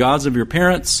 the gods of your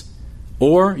parents,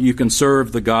 or you can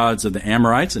serve the gods of the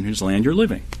Amorites in whose land you're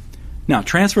living. Now,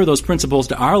 transfer those principles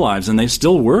to our lives and they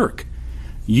still work.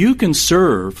 You can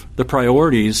serve the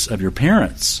priorities of your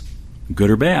parents,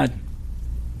 good or bad.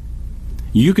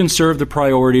 You can serve the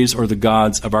priorities or the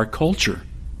gods of our culture.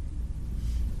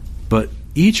 But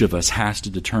each of us has to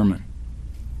determine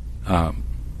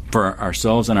for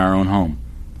ourselves and our own home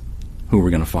who we're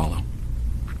going to follow.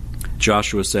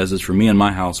 Joshua says, "As for me and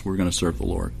my house, we're going to serve the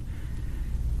Lord."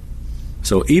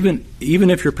 So even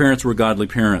if your parents were godly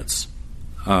parents,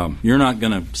 you're not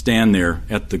going to stand there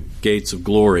at the gates of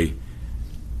glory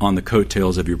on the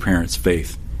coattails of your parents'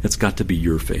 faith. It's got to be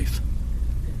your faith.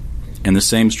 And the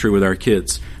same is true with our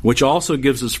kids, which also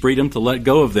gives us freedom to let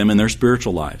go of them in their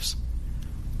spiritual lives.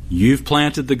 You've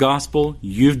planted the gospel.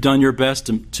 You've done your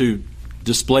best to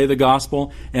display the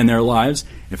gospel in their lives.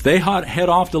 If they head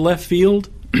off to left field,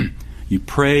 you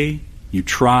pray, You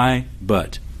try,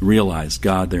 but realize,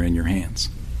 God, they're in your hands.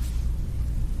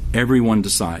 Everyone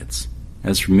decides,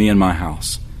 as for me and my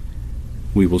house,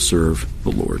 we will serve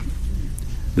the Lord.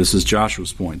 This is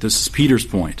Joshua's point. This is Peter's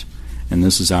point. And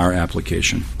this is our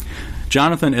application.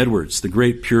 Jonathan Edwards, the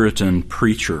great Puritan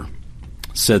preacher,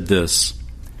 said this: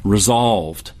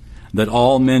 resolved that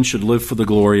all men should live for the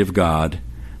glory of God.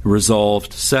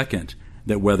 Resolved, second,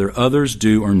 that whether others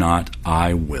do or not,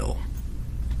 I will.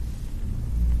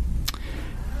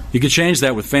 You could change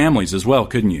that with families as well,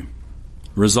 couldn't you?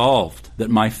 Resolved that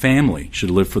my family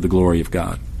should live for the glory of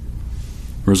God.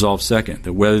 Resolved, second,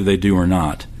 that whether they do or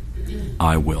not,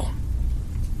 I will.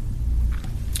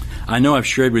 I know I've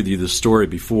shared with you this story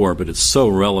before, but it's so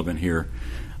relevant here,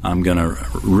 I'm going to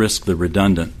risk the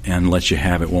redundant and let you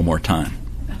have it one more time.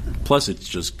 Plus, it's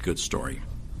just a good story.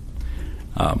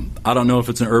 I don't know if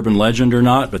it's an urban legend or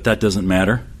not, but that doesn't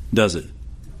matter, does it?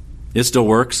 It still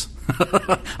works.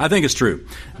 I think it's true.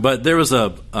 But there was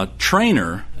a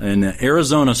trainer in the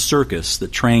Arizona circus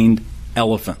that trained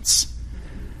elephants.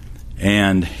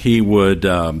 And he would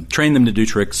train them to do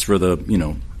tricks for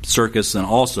the, circus and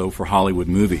also for Hollywood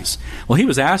movies. Well, he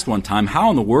was asked one time, how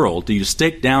in the world do you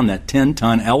stake down that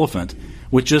 10-ton elephant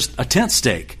with just a tent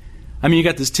stake? I mean, you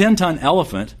got this 10-ton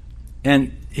elephant,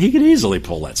 and he could easily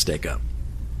pull that stake up.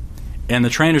 And the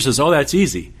trainer says, oh, that's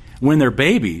easy. When they're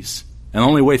babies and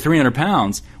only weigh 300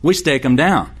 pounds, we stake them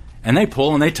down. And they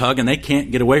pull and they tug and they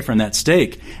can't get away from that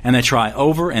stake. And they try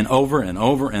over and over and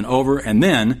over and over, and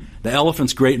then the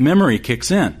elephant's great memory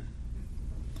kicks in.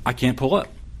 I can't pull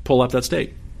up that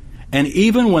stake. And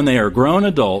even when they are grown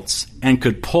adults and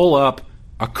could pull up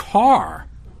a car,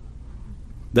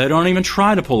 they don't even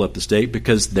try to pull up the stake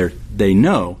because they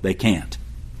know they can't.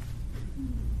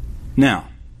 Now,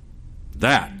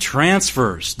 that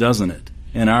transfers, doesn't it,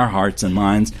 in our hearts and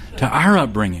minds to our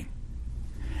upbringing.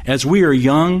 As we are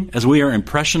young, as we are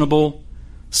impressionable,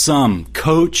 some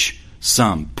coach,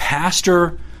 some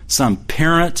pastor, some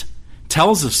parent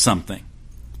tells us something.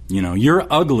 You're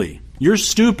ugly. You're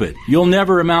stupid. You'll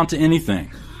never amount to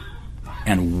anything.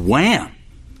 And wham!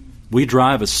 We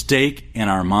drive a stake in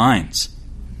our minds.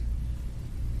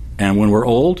 And when we're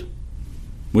old,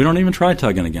 we don't even try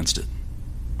tugging against it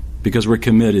because we're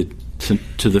committed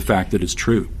to the fact that it's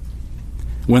true.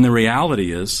 When the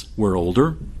reality is we're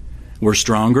older, we're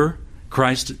stronger.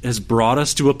 Christ has brought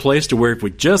us to a place to where if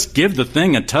we just give the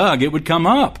thing a tug, it would come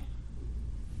up.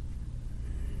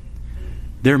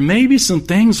 There may be some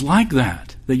things like that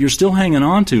you're still hanging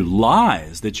on to,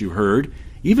 lies that you heard,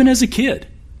 even as a kid.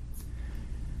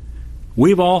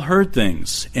 We've all heard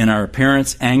things in our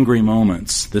parents' angry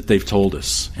moments that they've told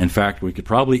us. In fact, we could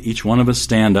probably each one of us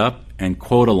stand up and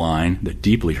quote a line that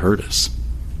deeply hurt us.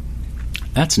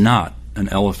 That's not an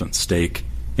elephant stake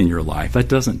in your life. That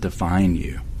doesn't define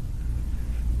you.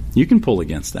 You can pull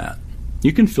against that.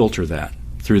 You can filter that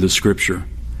through the Scripture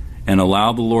and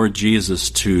allow the Lord Jesus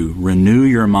to renew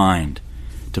your mind,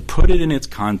 to put it in its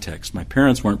context. My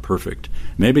parents weren't perfect.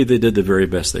 Maybe they did the very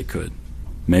best they could.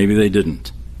 Maybe they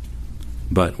didn't.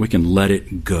 But we can let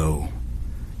it go.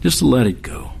 Just let it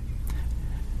go.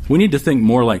 We need to think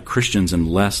more like Christians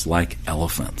and less like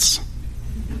elephants.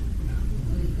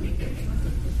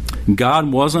 God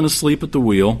wasn't asleep at the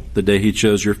wheel the day He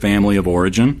chose your family of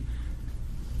origin.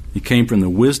 He came from the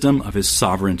wisdom of His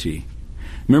sovereignty.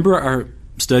 Remember our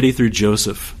study through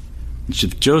Joseph.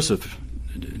 Joseph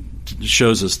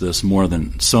shows us this more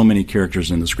than so many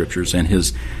characters in the Scriptures, and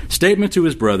his statement to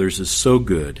his brothers is so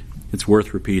good, it's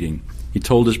worth repeating. He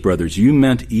told his brothers, you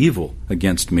meant evil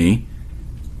against me,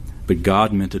 but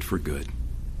God meant it for good.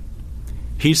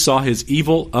 He saw his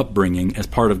evil upbringing as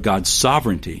part of God's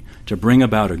sovereignty to bring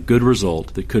about a good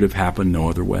result that could have happened no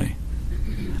other way.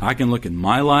 I can look at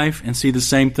my life and see the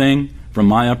same thing from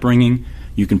my upbringing.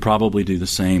 You can probably do the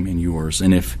same in yours.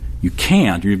 And if you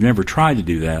can't, or you've never tried to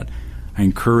do that, I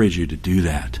encourage you to do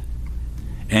that.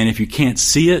 And if you can't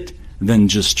see it, then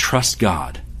just trust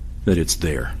God that it's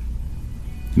there.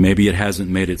 Maybe it hasn't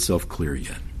made itself clear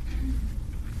yet.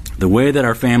 The way that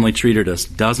our family treated us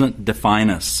doesn't define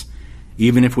us.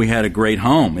 Even if we had a great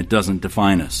home, it doesn't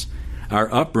define us.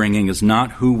 Our upbringing is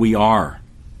not who we are.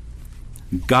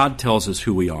 God tells us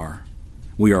who we are.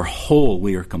 We are whole.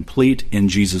 We are complete in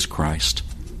Jesus Christ.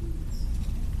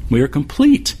 We are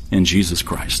complete in Jesus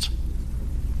Christ.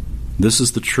 This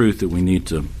is the truth that we need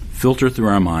to filter through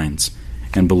our minds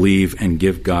and believe and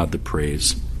give God the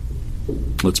praise.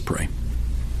 Let's pray.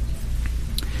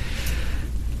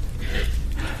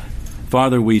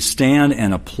 Father, we stand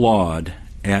and applaud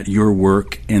at your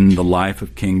work in the life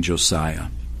of King Josiah.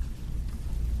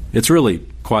 It's really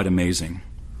quite amazing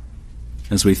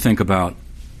as we think about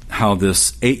how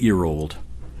this 8-year-old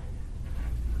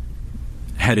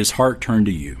had his heart turned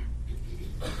to you.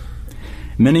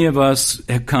 Many of us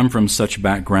have come from such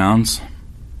backgrounds,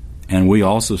 and we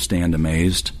also stand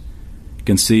amazed,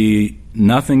 can see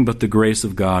nothing but the grace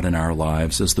of God in our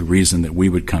lives as the reason that we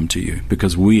would come to you,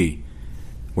 because we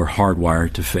were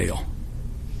hardwired to fail.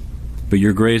 But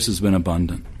your grace has been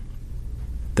abundant.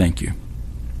 Thank you.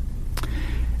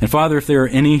 And Father, if there are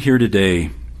any here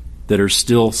today that are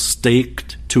still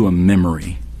staked to a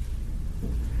memory,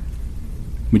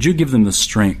 would you give them the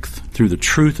strength through the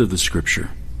truth of the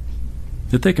Scripture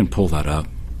that they can pull that up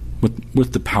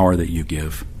with the power that you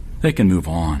give. They can move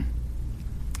on.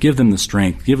 Give them the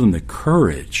strength, give them the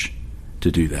courage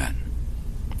to do that,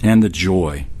 and the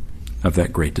joy of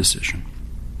that great decision.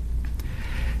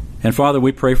 And Father,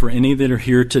 we pray for any that are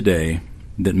here today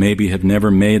that maybe have never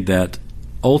made that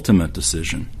ultimate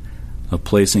decision of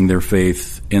placing their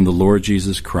faith in the Lord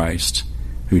Jesus Christ,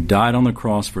 who died on the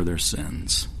cross for their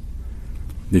sins,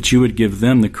 that you would give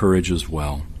them the courage as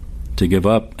well to give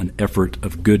up an effort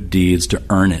of good deeds to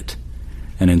earn it,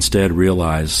 and instead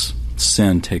realize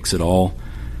sin takes it all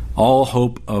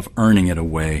hope of earning it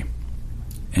away,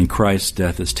 and Christ's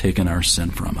death has taken our sin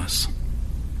from us.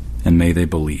 And may they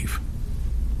believe.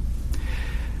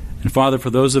 And Father,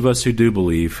 for those of us who do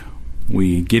believe,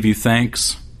 we give you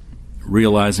thanks,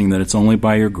 realizing that it's only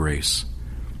by your grace.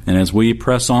 And as we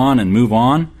press on and move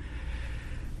on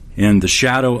in the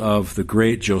shadow of the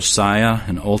great Josiah,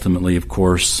 and ultimately, of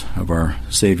course, of our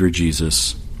Savior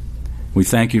Jesus, we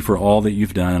thank you for all that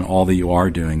you've done and all that you are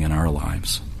doing in our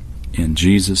lives. In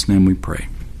Jesus' name we pray.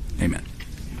 Amen.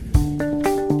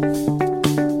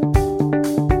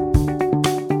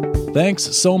 Thanks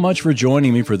so much for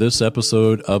joining me for this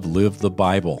episode of Live the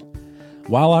Bible.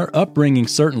 While our upbringing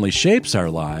certainly shapes our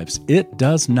lives, it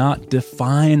does not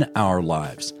define our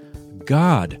lives.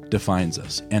 God defines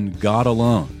us, and God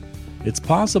alone. It's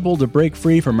possible to break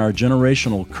free from our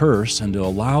generational curse and to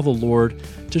allow the Lord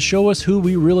to show us who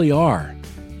we really are,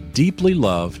 deeply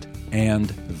loved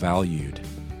and valued.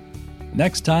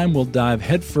 Next time, we'll dive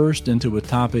headfirst into a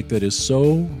topic that is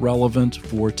so relevant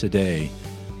for today: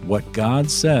 what God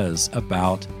says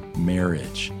about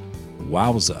marriage.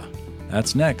 Wowza.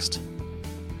 That's next.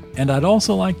 And I'd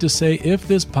also like to say, if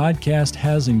this podcast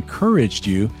has encouraged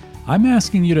you, I'm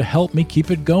asking you to help me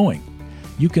keep it going.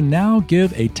 You can now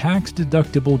give a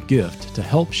tax-deductible gift to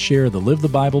help share the Live the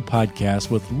Bible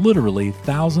podcast with literally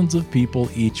thousands of people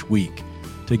each week.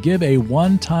 To give a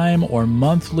one-time or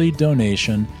monthly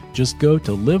donation, just go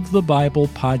to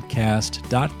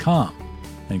livethebiblepodcast.com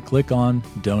and click on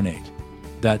Donate.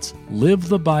 That's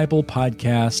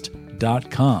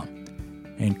livethebiblepodcast.com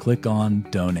and click on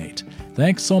Donate.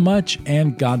 Thanks so much,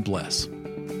 and God bless.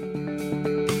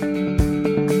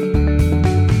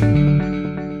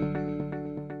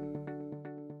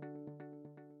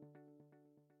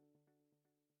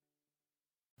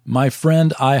 My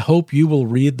friend, I hope you will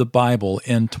read the Bible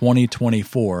in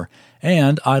 2024,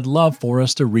 and I'd love for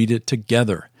us to read it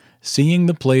together, seeing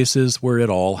the places where it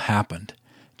all happened.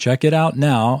 Check it out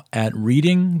now at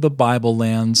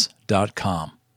readingthebiblelands.com.